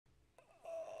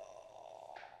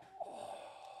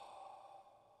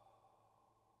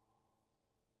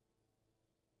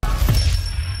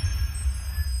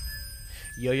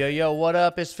Yo, yo, yo, what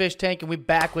up? It's Fischtank, and we're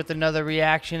back with another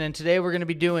reaction. And today we're going to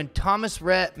be doing Thomas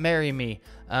Rhett, Marry Me.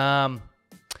 Never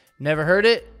heard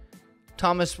it.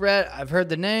 Thomas Rhett, I've heard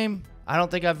the name. I don't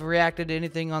think I've reacted to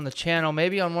anything on the channel.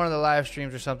 Maybe on one of the live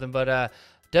streams or something, but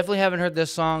definitely haven't heard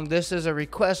this song. This is a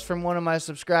request from one of my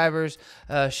subscribers,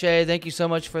 Shay. Thank you so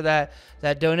much for that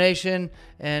donation.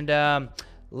 And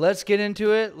let's get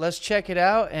into it. Let's check it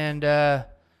out. And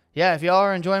yeah, if y'all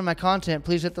are enjoying my content,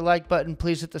 please hit the like button.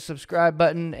 Please hit the subscribe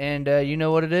button. And you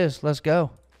know what it is. Let's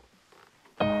go.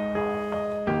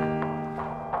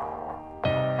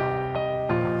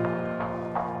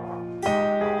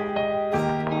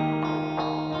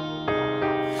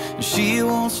 She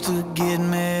wants to get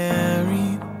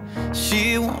married.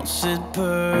 She wants it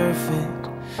perfect.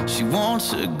 She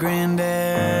wants her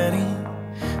granddaddy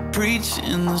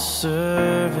preaching the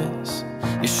service.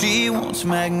 Yeah, she wants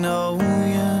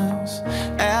magnolias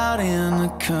out in the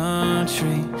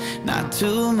country. Not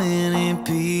too many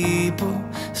people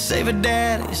save her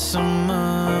daddy some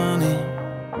money.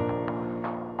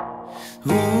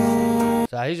 Ooh.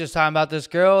 So he's just talking about this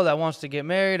girl that wants to get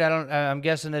married. I'm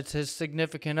guessing it's his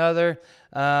significant other.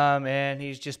 And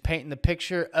he's just painting the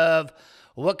picture of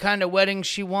what kind of wedding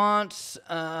she wants,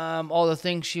 all the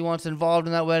things she wants involved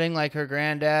in that wedding, like her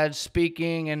granddad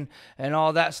speaking and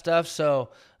all that stuff. So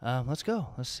let's go.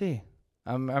 Let's see.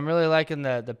 I'm really liking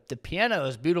the piano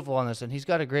is beautiful on this, and he's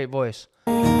got a great voice.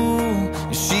 Ooh,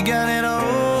 she got it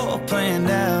all planned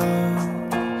out.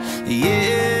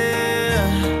 Yeah,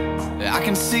 I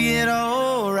can see it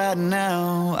all right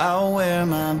now. I'll wear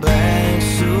my black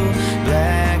suit,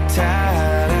 black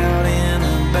tie out in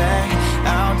the back.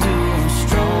 I'll do a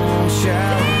strong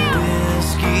shot of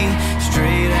whiskey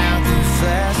straight out the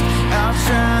flask. I'll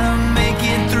try to make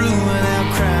it through without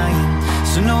crying,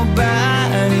 so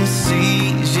nobody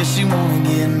sees. Yeah, she wanna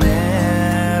get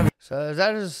married. So is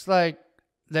that just like,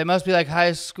 they must be like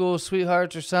high school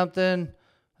sweethearts or something?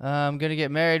 I'm gonna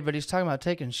get married, but he's talking about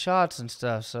taking shots and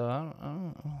stuff. So I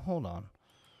don't, hold on.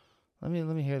 Let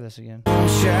me hear this again.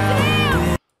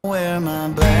 Wear my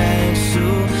black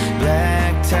suit,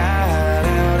 black tie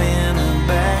out in the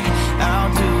back. I'll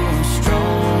do a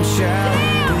strong shot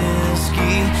of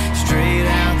whiskey straight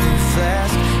out the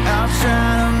flask. I'll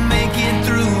try to make it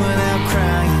through without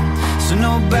crying, so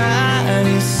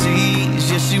nobody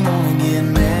sees. Yeah, she wanna get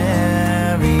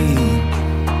married,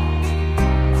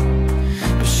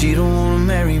 but she don't wanna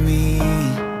marry me.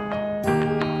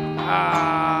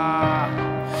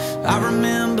 I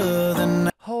remember the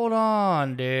night. Hold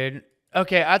on, dude.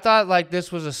 Okay, I thought like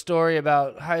this was a story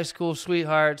about high school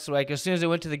sweethearts. Like as soon as they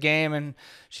went to the game and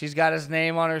she's got his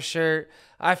name on her shirt,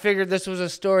 I figured this was a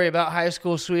story about high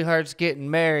school sweethearts getting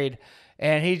married.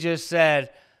 And he just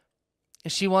said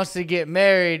she wants to get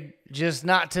married, just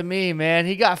not to me, man.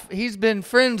 He's been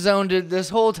friend zoned this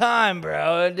whole time,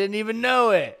 bro. I didn't even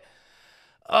know it.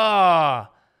 Oh.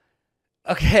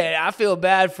 Okay, I feel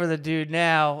bad for the dude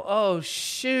now. Oh,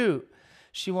 shoot.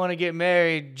 She want to get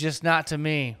married, just not to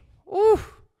me. Woo.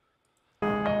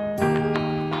 I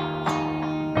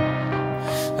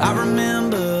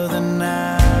remember the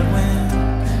night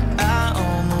when I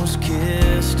almost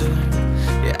kissed her.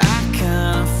 Yeah, I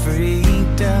kind of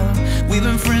freaked out. We've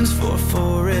been friends for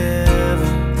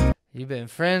forever. You've been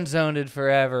friend zoned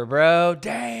forever, bro.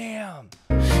 Damn.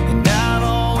 And I've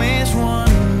always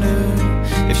wondered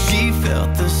if she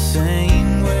felt the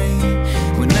same way.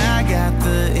 When I got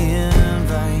the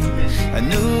invite, I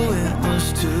knew it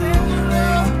was too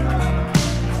late.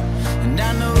 And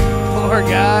I know poor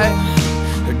guy,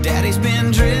 her daddy's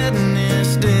been dreading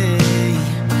this day.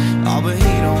 Oh, but he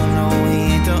don't know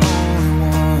he ain't the only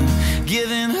one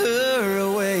giving her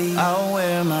away. I'll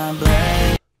wear my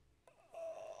black.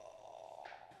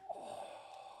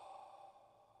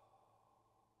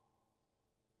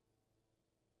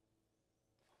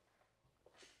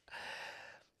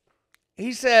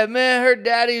 he said, man, her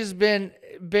daddy's been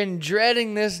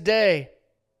dreading this day,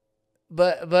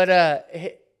 but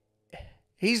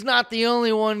he's not the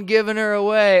only one giving her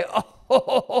away.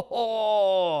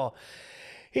 Oh,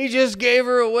 he just gave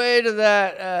her away to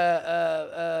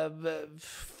that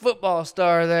football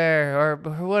star there, or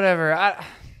whatever.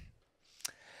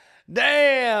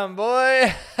 Damn,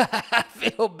 boy. I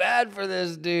feel bad for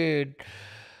this dude.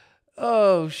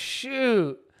 Oh,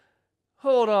 shoot.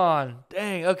 Hold on.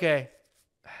 Dang, okay.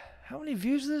 How many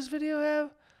views does this video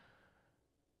have?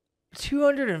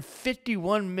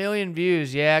 251 million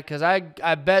views. Yeah, because I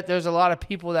bet there's a lot of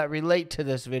people that relate to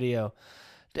this video.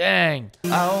 Dang.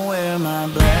 I'll wear my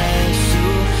black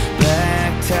suit,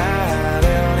 black tie out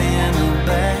in the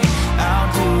back.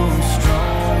 I'll do a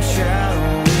strong shot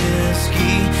of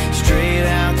whiskey straight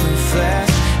out the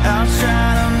flask. I'll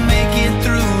try to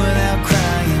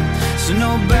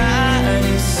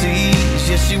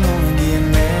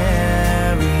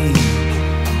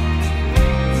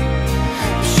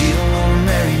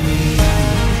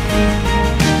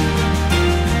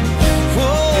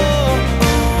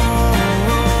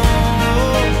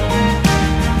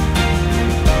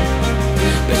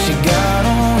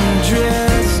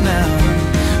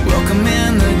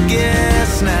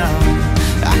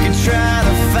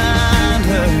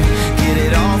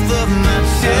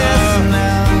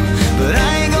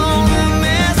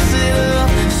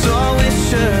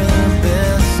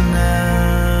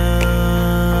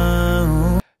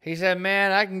He said,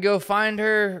 man, I can go find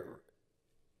her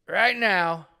right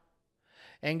now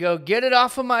and go get it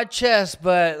off of my chest,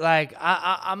 but like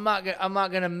I'm not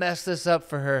gonna mess this up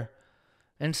for her.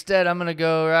 Instead, I'm gonna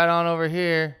go right on over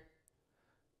here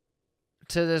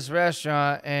to this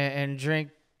restaurant and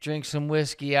drink some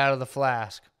whiskey out of the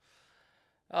flask.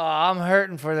 Oh, I'm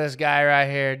hurting for this guy right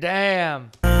here.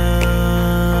 Damn.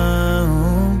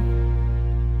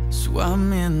 So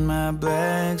I'm in my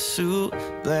black suit,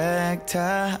 black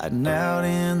tie, hiding out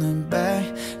in the back,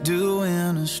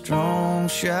 doing a strong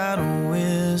shot of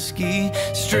whiskey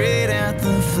straight out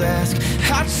the flask.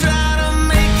 I try to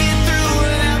make it through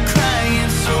without crying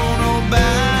so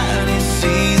nobody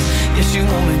sees. Yes, you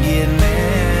wanna get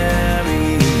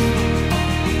married.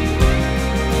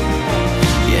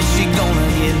 Yes, she gonna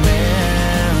get married.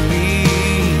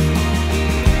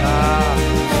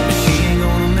 But she ain't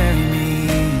gonna marry me.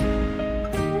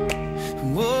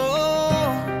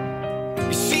 Whoa,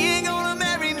 she ain't gonna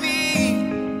marry me.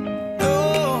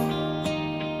 Oh.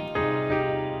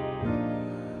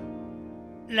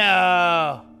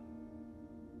 No.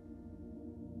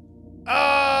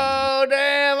 Oh,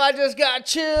 damn, I just got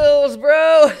chills,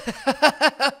 bro.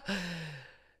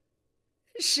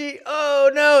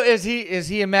 Oh no, is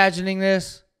he imagining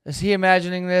this? Is he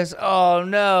imagining this? Oh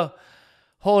no.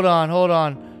 Hold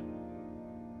on.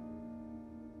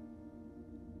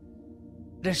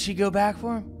 Does she go back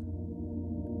for him?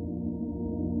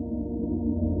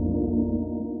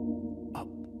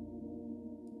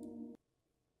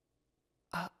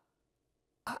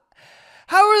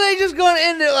 How are they just going to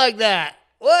end it like that?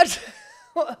 What?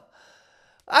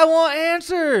 I want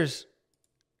answers.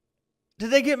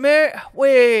 Did they get married?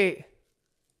 Wait.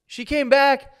 She came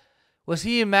back. Was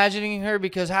he imagining her?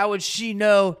 Because how would she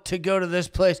know to go to this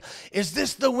place? Is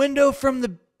this the window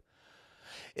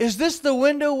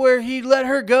where he let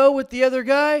her go with the other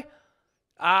guy?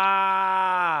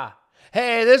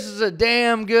 Hey, this is a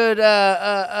damn good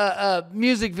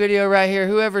music video right here.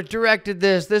 Whoever directed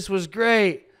this was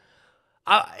great.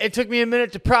 It took me a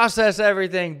minute to process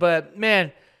everything, but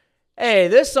man, hey,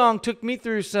 this song took me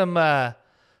through some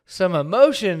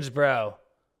emotions, bro.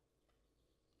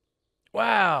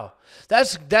 Wow,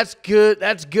 that's good.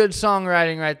 That's good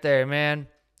songwriting right there, man.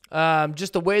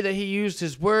 Just the way that he used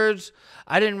his words.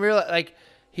 I didn't realize, like,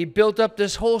 he built up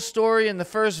this whole story in the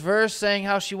first verse saying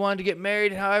how she wanted to get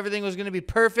married and how everything was going to be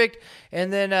perfect.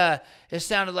 And then it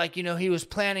sounded like, he was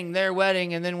planning their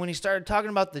wedding. And then when he started talking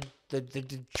about the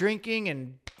drinking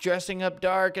and dressing up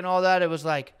dark and all that, it was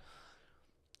like,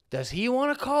 does he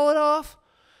want to call it off?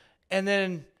 And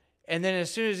then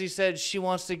as soon as he said she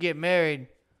wants to get married,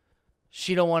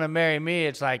 she don't want to marry me,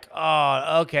 it's like,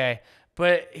 oh, okay.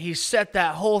 But he set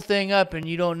that whole thing up, and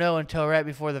you don't know until right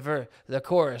before the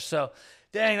chorus. So,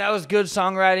 dang, that was good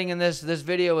songwriting, and this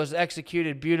video was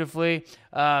executed beautifully.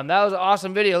 That was an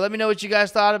awesome video. Let me know what you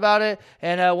guys thought about it.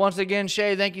 And once again,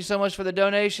 Shay, thank you so much for the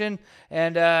donation.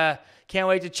 And can't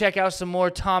wait to check out some more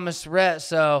Thomas Rhett.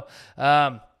 So,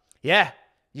 yeah,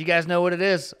 you guys know what it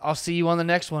is. I'll see you on the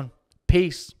next one.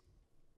 Peace.